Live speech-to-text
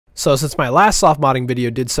So since my last soft modding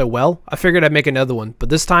video did so well, I figured I'd make another one, but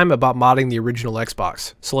this time about modding the original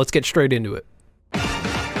Xbox. So let's get straight into it.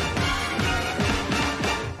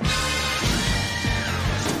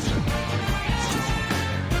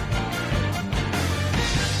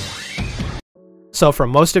 So for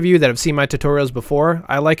most of you that have seen my tutorials before,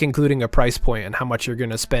 I like including a price point and how much you're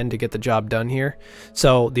going to spend to get the job done here.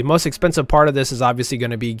 So the most expensive part of this is obviously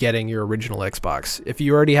going to be getting your original Xbox. If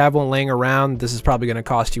you already have one laying around, this is probably going to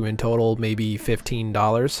cost you in total maybe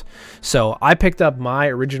 $15. So I picked up my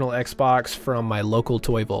original Xbox from my local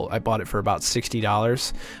toy vault. I bought it for about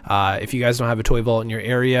 $60. If you guys don't have a toy vault in your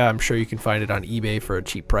area, I'm sure you can find it on eBay for a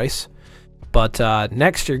cheap price. But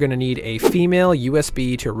next, you're going to need a female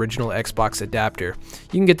USB to original Xbox adapter.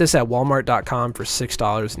 You can get this at walmart.com for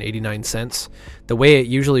 $6.89. The way it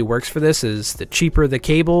usually works for this is the cheaper the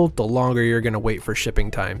cable, the longer you're going to wait for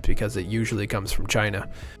shipping time because it usually comes from China.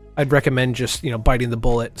 I'd recommend just, biting the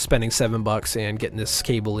bullet, spending $7 and getting this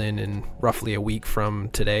cable in roughly a week from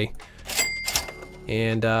today.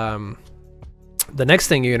 And the next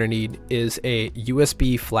thing you're going to need is a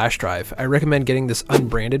USB flash drive. I recommend getting this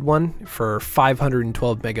unbranded one for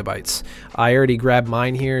 512 megabytes. I already grabbed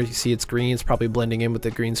mine here. You see it's green. It's probably blending in with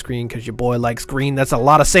the green screen because your boy likes green. That's a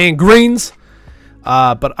lot of saying greens.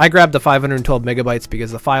 But I grabbed the 512 megabytes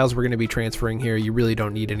because the files we're going to be transferring here, you really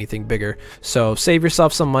don't need anything bigger. So save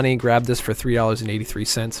yourself some money. Grab this for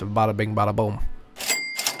 $3.83. Bada bing, bada boom.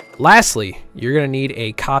 Lastly, you're going to need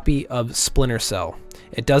a copy of Splinter Cell.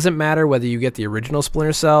 It doesn't matter whether you get the original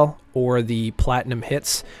Splinter Cell or the Platinum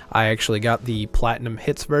Hits. I actually got the Platinum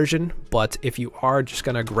Hits version, but if you are just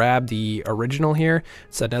going to grab the original here,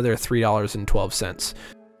 it's another $3.12.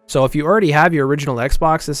 So if you already have your original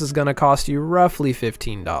Xbox, this is going to cost you roughly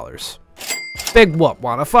 $15. Big whoop,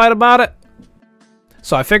 want to fight about it?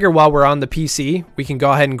 So I figure while we're on the PC, we can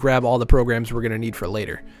go ahead and grab all the programs we're going to need for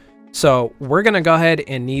later. So we're going to go ahead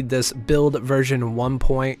and need this build version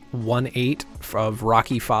 1.18 of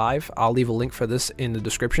Rocky 5. I'll leave a link for this in the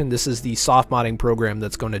description. This is the soft modding program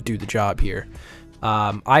that's going to do the job here.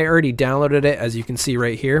 I already downloaded it, as you can see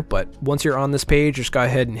right here, but once you're on this page, just go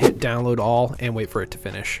ahead and hit download all and wait for it to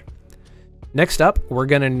finish. Next up, we're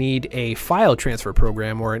going to need a file transfer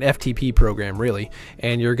program, or an FTP program really,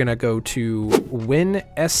 and you're going to go to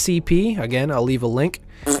WinSCP. Again, I'll leave a link,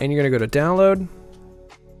 and you're going to go to download.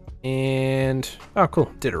 And oh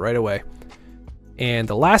cool, did it right away. And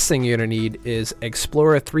the last thing you're gonna need is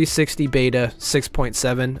Explorer 360 Beta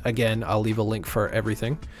 6.7. Again, I'll leave a link for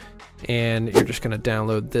everything. And you're just gonna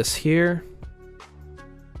download this here.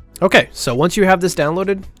 Okay, so once you have this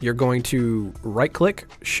downloaded, you're going to right click,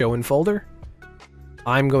 show in folder.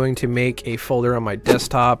 I'm going to make a folder on my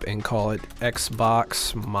desktop and call it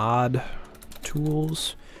Xbox Mod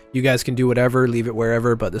Tools. You guys can do whatever, leave it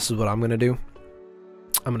wherever, but this is what I'm gonna do.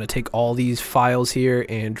 I'm going to take all these files here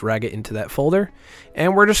and drag it into that folder,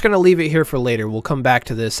 and we're just going to leave it here for later. We'll come back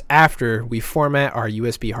to this after we format our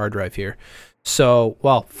USB hard drive here. So,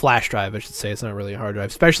 well, flash drive, I should say. It's not really a hard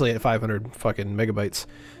drive, especially at 500 fucking megabytes.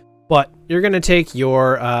 But you're going to take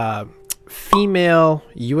your female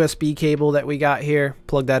USB cable that we got here,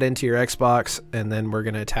 plug that into your Xbox, and then we're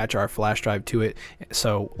going to attach our flash drive to it.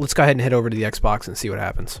 So let's go ahead and head over to the Xbox and see what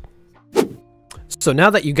happens. So now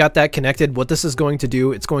that you got that connected, what this is going to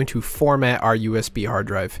do, it's going to format our USB hard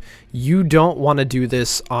drive. You don't want to do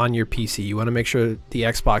this on your PC. You want to make sure the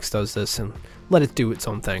Xbox does this and let it do its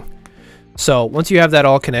own thing. So once you have that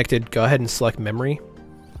all connected, go ahead and select memory.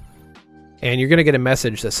 And you're going to get a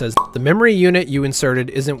message that says, the memory unit you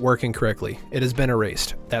inserted isn't working correctly. It has been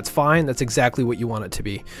erased. That's fine. That's exactly what you want it to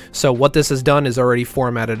be. So what this has done is already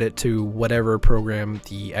formatted it to whatever program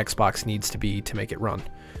the Xbox needs to be to make it run.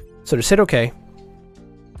 So just hit OK.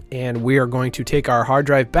 And we are going to take our hard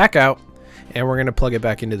drive back out and we're going to plug it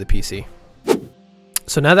back into the PC.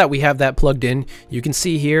 So now that we have that plugged in, you can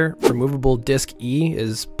see here removable disk E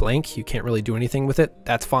is blank. You can't really do anything with it.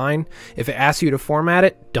 That's fine. If it asks you to format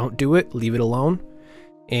it, don't do it. Leave it alone.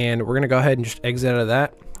 And we're going to go ahead and just exit out of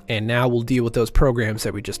that. And now we'll deal with those programs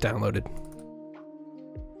that we just downloaded.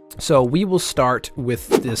 So we will start with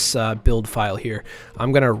this build file here.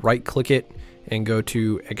 I'm going to right click it and go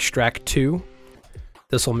to extract to.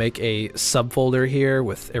 This will make a subfolder here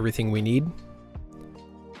with everything we need.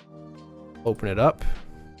 Open it up.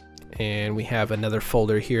 And we have another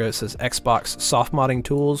folder here that says Xbox softmodding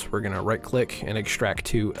tools. We're going to right click and extract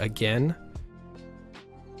to again.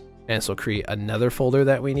 And this will create another folder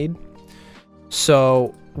that we need.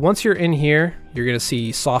 So once you're in here, you're going to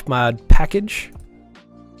see softmod package.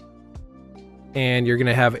 and you're going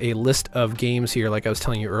to have a list of games here, like I was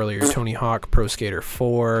telling you earlier: Tony Hawk Pro Skater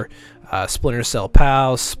 4, Splinter Cell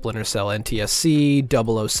PAL, Splinter Cell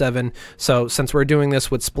NTSC, 007. So since we're doing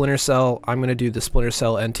this with Splinter Cell, I'm going to do the Splinter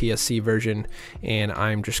Cell NTSC version, and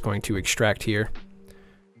I'm just going to extract here.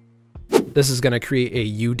 This is going to create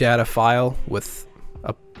a UData file with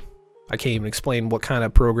a, I can't even explain what kind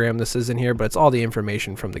of program this is in here, but it's all the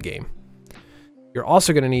information from the game. You're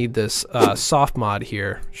also going to need this softmod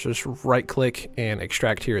here. Just right click and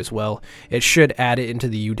extract here as well. It should add it into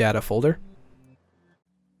the UData folder.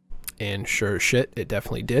 And sure as shit, it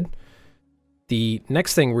definitely did. The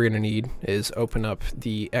next thing we're going to need is open up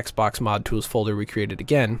the Xbox Mod Tools folder we created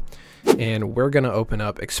again. And we're going to open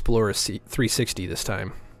up Explorer 360 this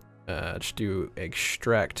time. Just do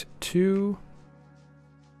extract to...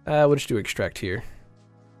 we'll just do extract here.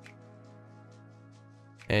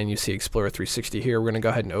 And you see Explorer 360 here. We're going to go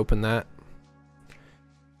ahead and open that.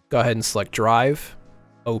 Go ahead and select drive,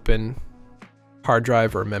 open hard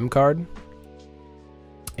drive or mem card.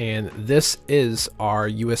 And this is our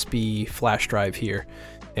USB flash drive here.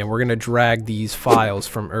 And we're going to drag these files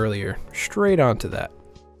from earlier straight onto that.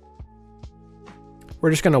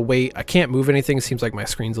 We're just going to wait. I can't move anything. Seems like my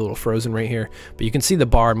screen's a little frozen right here. But you can see the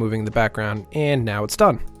bar moving in the background. And now it's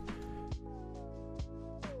done.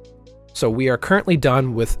 So we are currently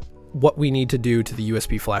done with what we need to do to the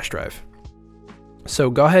USB flash drive. So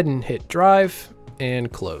go ahead and hit drive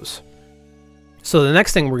and close. So the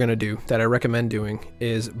next thing we're going to do that I recommend doing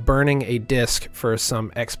is burning a disk for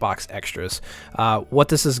some Xbox extras. What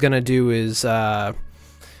this is going to do is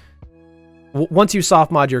once you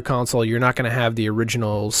soft mod your console, you're not going to have the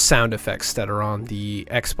original sound effects that are on the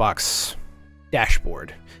Xbox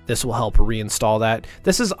dashboard. This will help reinstall that.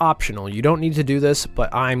 This is optional. You don't need to do this,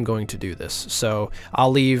 but I'm going to do this. So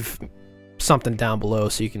I'll leave something down below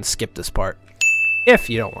so you can skip this part if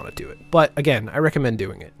you don't want to do it. But again, I recommend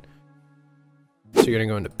doing it. So you're going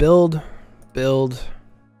to go into build.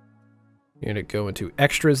 You're going to go into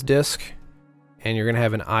extras disk, and you're going to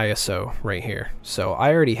have an ISO right here. So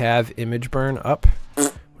I already have image burn up.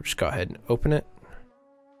 We'll just go ahead and open it.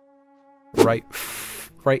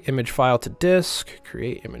 Write image file to disk,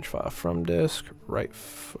 create image file from disk,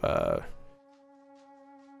 yeah,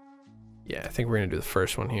 I think we're gonna do the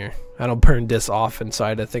first one here. I don't burn disk off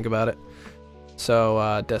inside, I think about it.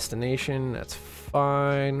 So destination, that's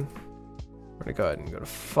fine. We're gonna go ahead and go to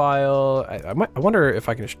file. I wonder if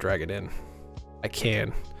I can just drag it in. I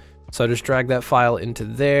can. So just drag that file into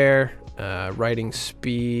there. Writing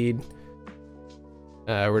speed.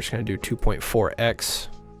 We're just gonna do 2.4x.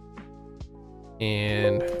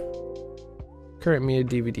 And current media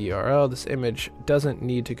DVD RL. This image doesn't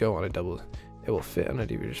need to go on a double. It will fit on a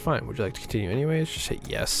DVD just fine. Would you like to continue anyways? Just hit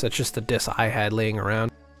yes. That's just the disk I had laying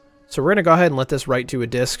around. So we're going to go ahead and let this write to a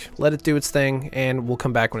disk. Let it do its thing, and we'll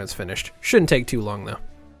come back when it's finished. Shouldn't take too long, though.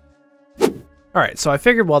 Alright, so I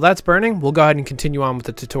figured while that's burning, we'll go ahead and continue on with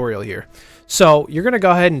the tutorial here. So you're going to go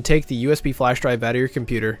ahead and take the USB flash drive out of your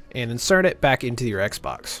computer and insert it back into your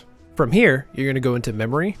Xbox. From here, you're going to go into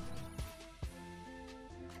memory,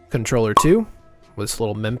 controller 2 with this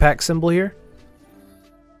little mempack symbol here,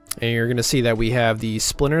 and you're going to see that we have the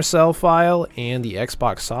Splinter Cell file and the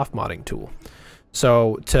Xbox softmodding tool.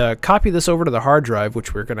 So to copy this over to the hard drive,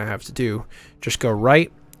 which we're going to have to do, just go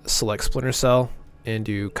right, select Splinter Cell, and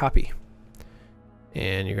do copy.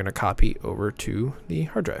 And you're going to copy over to the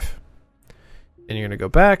hard drive. And you're going to go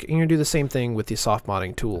back and you're going to do the same thing with the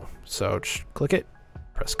softmodding tool. So just click it,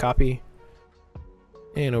 press copy,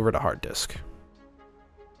 and over to hard disk.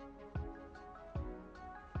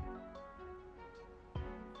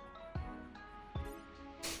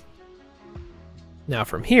 Now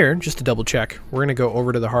from here, just to double check, we're going to go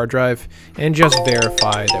over to the hard drive and just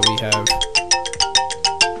verify that we have...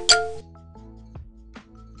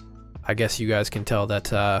 I guess you guys can tell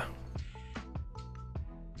that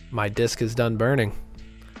my disk is done burning.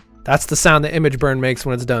 That's the sound that image burn makes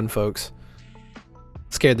when it's done, folks.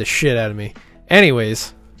 Scared the shit out of me.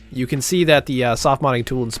 Anyways, you can see that the softmodding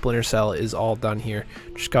tool in Splinter Cell is all done here.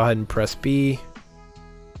 Just go ahead and press B.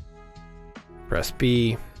 Press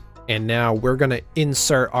B. And now we're going to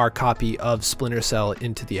insert our copy of Splinter Cell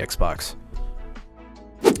into the Xbox.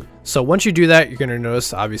 So once you do that, you're going to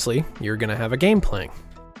notice, obviously, you're going to have a game playing.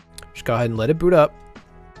 Just go ahead and let it boot up.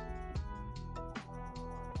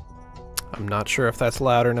 I'm not sure if that's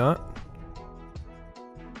loud or not.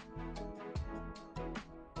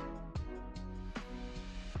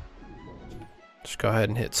 Just go ahead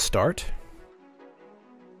and hit start.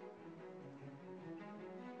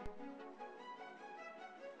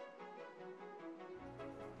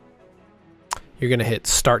 You're going to hit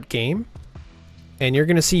start game, and you're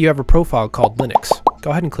going to see you have a profile called Linux.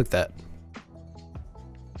 Go ahead and click that.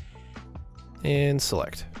 And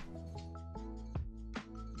select.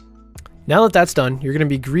 Now that that's done, you're going to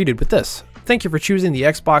be greeted with this. Thank you for choosing the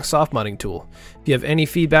Xbox softmodding tool. If you have any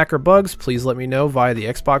feedback or bugs, please let me know via the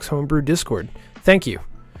Xbox Homebrew Discord. Thank you.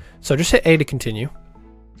 So just hit A to continue.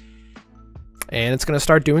 And it's going to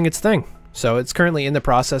start doing its thing. So it's currently in the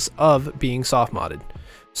process of being softmodded.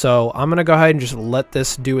 So I'm going to go ahead and just let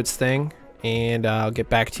this do its thing, and I'll get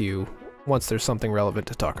back to you once there's something relevant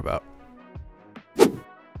to talk about.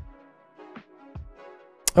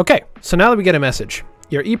 Okay, so now that we get a message,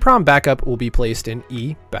 your EEPROM backup will be placed in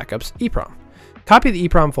eBackups EEPROM. Copy the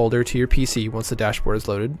EEPROM folder to your PC once the dashboard is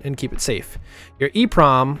loaded and keep it safe. Your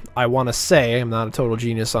EEPROM, I want to say, I'm not a total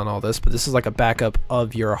genius on all this, but this is like a backup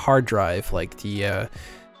of your hard drive, like the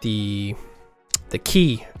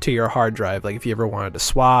key to your hard drive. Like if you ever wanted to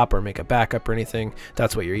swap or make a backup or anything,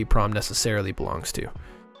 that's what your EEPROM necessarily belongs to.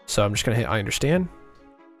 So I'm just going to hit I understand.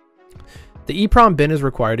 The EEPROM bin is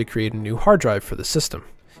required to create a new hard drive for the system.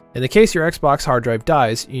 In the case your Xbox hard drive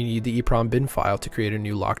dies, you need the EEPROM bin file to create a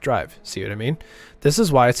new locked drive. See what I mean? This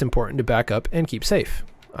is why it's important to back up and keep safe.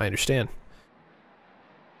 I understand.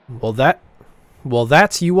 Well,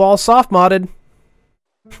 that's you all soft-modded.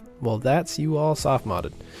 Well, that's you all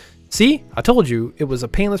soft-modded. See? I told you it was a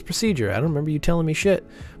painless procedure. I don't remember you telling me shit.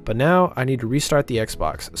 But now I need to restart the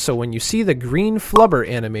Xbox. So when you see the green flubber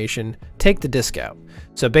animation, take the disk out.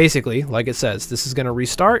 So basically, like it says, this is going to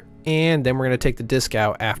restart, and then we're going to take the disk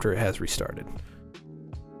out after it has restarted.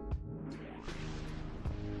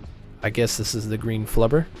 I guess this is the green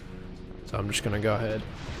flubber. So I'm just going to go ahead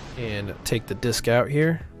and take the disk out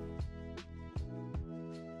here.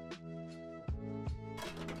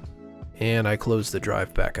 And I close the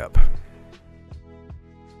drive back up.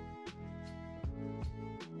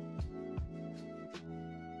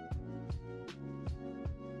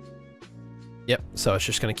 Yep, so it's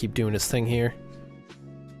just going to keep doing its thing here.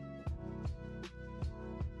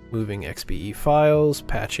 Moving XBE files,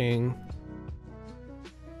 patching,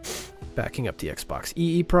 backing up the Xbox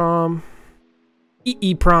EEPROM.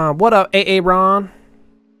 EEPROM, what up, AA-Ron?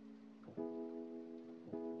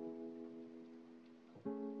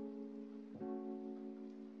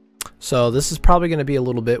 So this is probably going to be a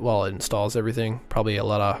little bit while it installs everything. Probably a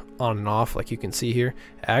lot of on and off, like you can see here.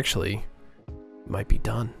 Actually, it might be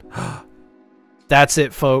done. That's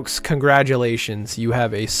it, folks. Congratulations. You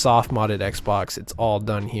have a soft-modded Xbox. It's all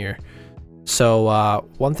done here. So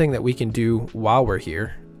one thing that we can do while we're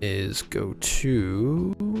here is go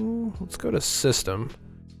to... Let's go to System.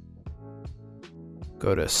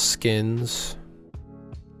 Go to Skins.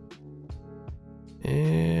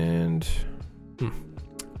 And...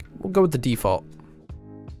 we'll go with the default.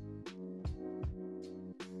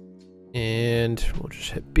 And we'll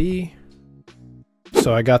just hit B.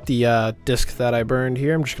 So I got the disk that I burned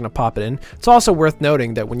here. I'm just going to pop it in. It's also worth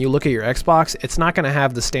noting that when you look at your Xbox, it's not going to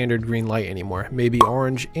have the standard green light anymore. Maybe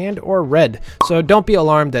orange and or red. So don't be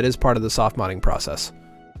alarmed, that is part of the soft modding process.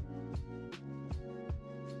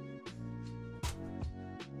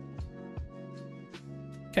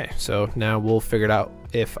 Okay, so now we'll figure it out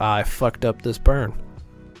if I fucked up this burn.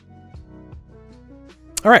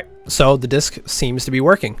 Alright, so the disk seems to be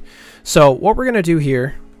working. So what we're going to do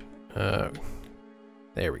here...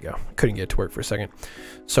 there we go. Couldn't get it to work for a second.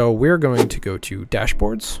 So we're going to go to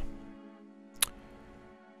Dashboards.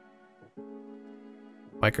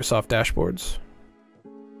 Microsoft Dashboards.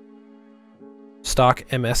 Stock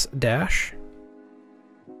MS Dash.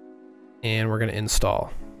 And we're going to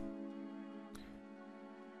install.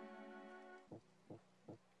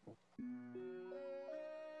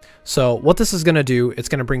 So what this is going to do, it's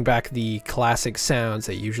going to bring back the classic sounds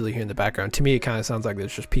that you usually hear in the background. To me, it kind of sounds like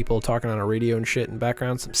there's just people talking on a radio and shit in the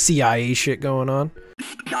background. Some CIA shit going on.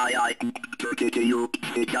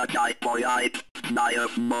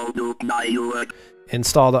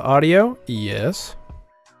 Install the audio. Yes.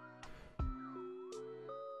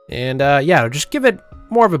 And yeah, just give it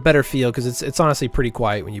more of a better feel because it's honestly pretty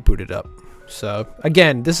quiet when you boot it up. So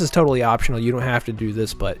again, this is totally optional. You don't have to do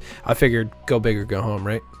this, but I figured go big or go home,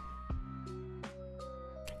 right?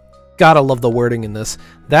 Gotta love the wording in this.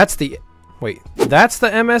 That's the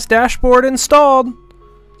MS dashboard installed. All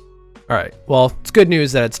right, well, it's good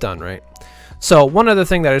news that it's done, right? So one other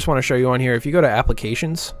thing that I just want to show you on here, if you go to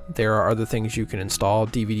applications, there are other things you can install.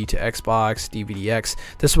 DVD to Xbox, DVD-X.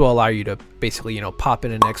 This will allow you to basically, you know, pop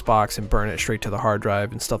in an Xbox and burn it straight to the hard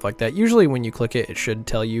drive and stuff like that. Usually when you click it, it should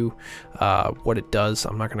tell you what it does.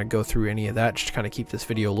 I'm not going to go through any of that, just to kind of keep this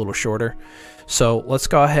video a little shorter. So let's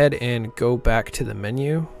go ahead and go back to the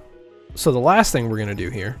menu. So the last thing we're going to do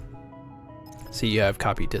here, see you have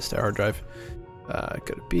copy disk to hard drive, Go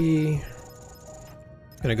to B.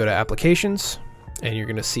 Gonna go to Applications, and you're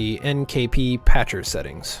gonna see NKP Patcher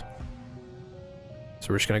Settings. So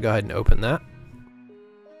we're just gonna go ahead and open that.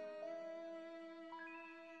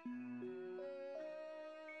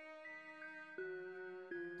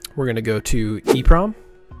 We're gonna go to EEPROM.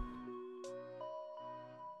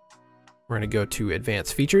 We're gonna go to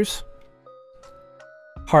Advanced Features,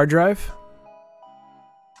 Hard Drive,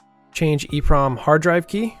 change EEPROM hard drive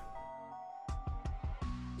key.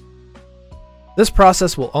 This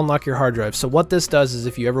process will unlock your hard drive. So what this does is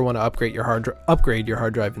if you ever want to upgrade your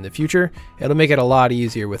hard drive in the future, it'll make it a lot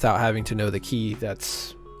easier without having to know the key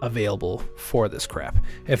that's available for this crap,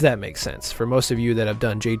 if that makes sense. For most of you that have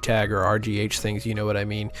done JTAG or RGH things, you know what I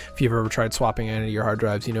mean. If you've ever tried swapping any of your hard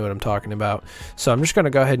drives, you know what I'm talking about. So I'm just going to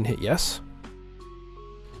go ahead and hit yes.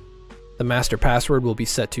 The master password will be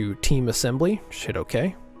set to team assembly. Just hit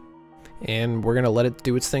OK. And we're going to let it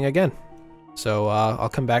do its thing again. So I'll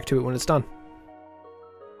come back to it when it's done.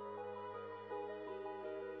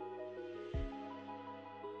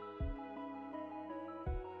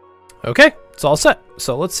 Okay, it's all set.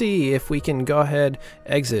 So let's see if we can go ahead,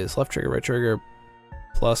 exit, left trigger, right trigger,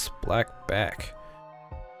 plus black back.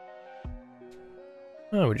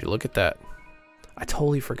 Oh, would you look at that? I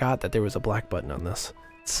totally forgot that there was a black button on this.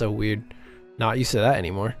 It's so weird. Not used to that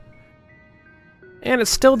anymore. And it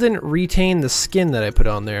still didn't retain the skin that I put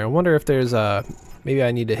on there. I wonder if there's a, maybe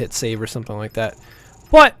I need to hit save or something like that.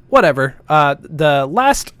 But whatever.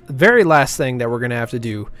 The very last thing that we're gonna have to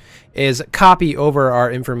do is copy over our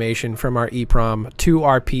information from our EEPROM to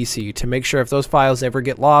our PC to make sure if those files ever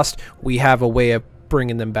get lost, we have a way of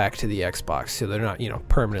bringing them back to the Xbox so they're not, you know,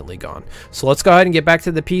 permanently gone. So let's go ahead and get back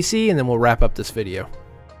to the PC and then we'll wrap up this video.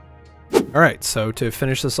 Alright, so to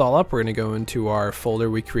finish this all up, we're gonna go into our folder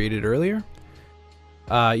we created earlier.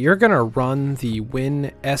 You're gonna run the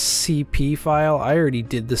WinSCP file. I already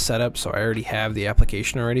did the setup, so I already have the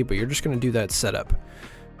application already, but you're just gonna do that setup.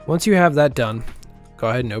 Once you have that done, go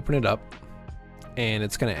ahead and open it up, and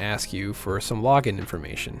it's gonna ask you for some login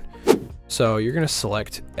information. So you're gonna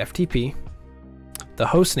select FTP. The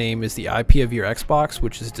host name is the IP of your Xbox,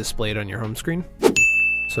 which is displayed on your home screen.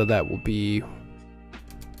 So that will be,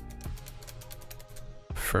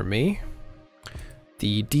 for me,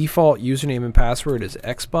 the default username and password is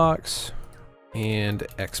Xbox and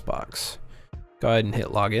Xbox. Go ahead and hit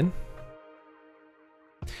login.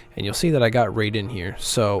 And you'll see that I got right in here.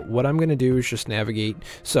 So what I'm going to do is just navigate.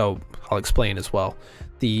 So I'll explain as well.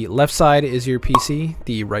 The left side is your PC.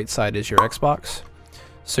 The right side is your Xbox.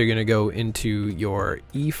 So you're going to go into your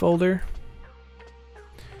E folder.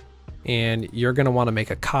 And you're going to want to make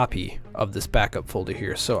a copy of this backup folder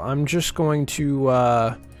here. So I'm just going to...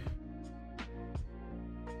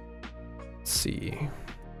 let's see.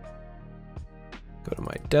 Go to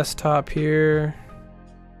my desktop here.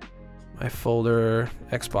 My folder,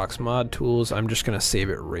 Xbox Mod Tools. I'm just going to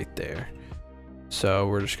save it right there. So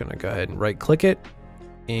we're just going to go ahead and right click it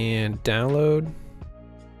and download.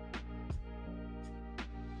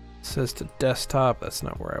 It says to desktop. That's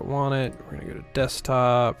not where I want it. We're going to go to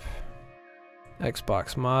desktop,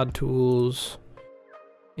 Xbox Mod Tools,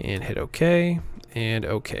 and hit OK and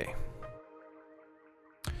OK.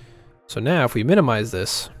 So now if we minimize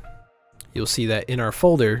this, you'll see that in our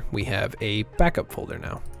folder we have a backup folder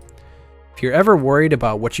now. If you're ever worried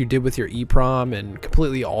about what you did with your EEPROM and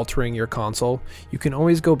completely altering your console, you can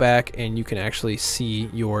always go back and you can actually see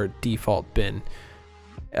your default bin,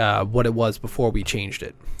 what it was before we changed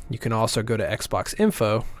it. You can also go to Xbox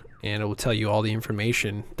Info and it will tell you all the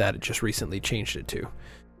information that it just recently changed it to.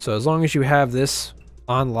 So as long as you have this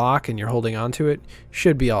on lock and you're holding on to it,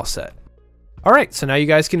 should be all set. Alright, so now you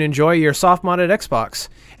guys can enjoy your soft-modded Xbox.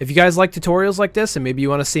 If you guys like tutorials like this and maybe you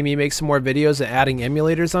want to see me make some more videos of adding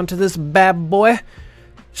emulators onto this bad boy,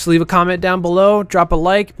 just leave a comment down below, drop a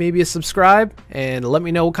like, maybe a subscribe, and let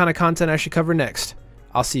me know what kind of content I should cover next.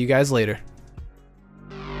 I'll see you guys later.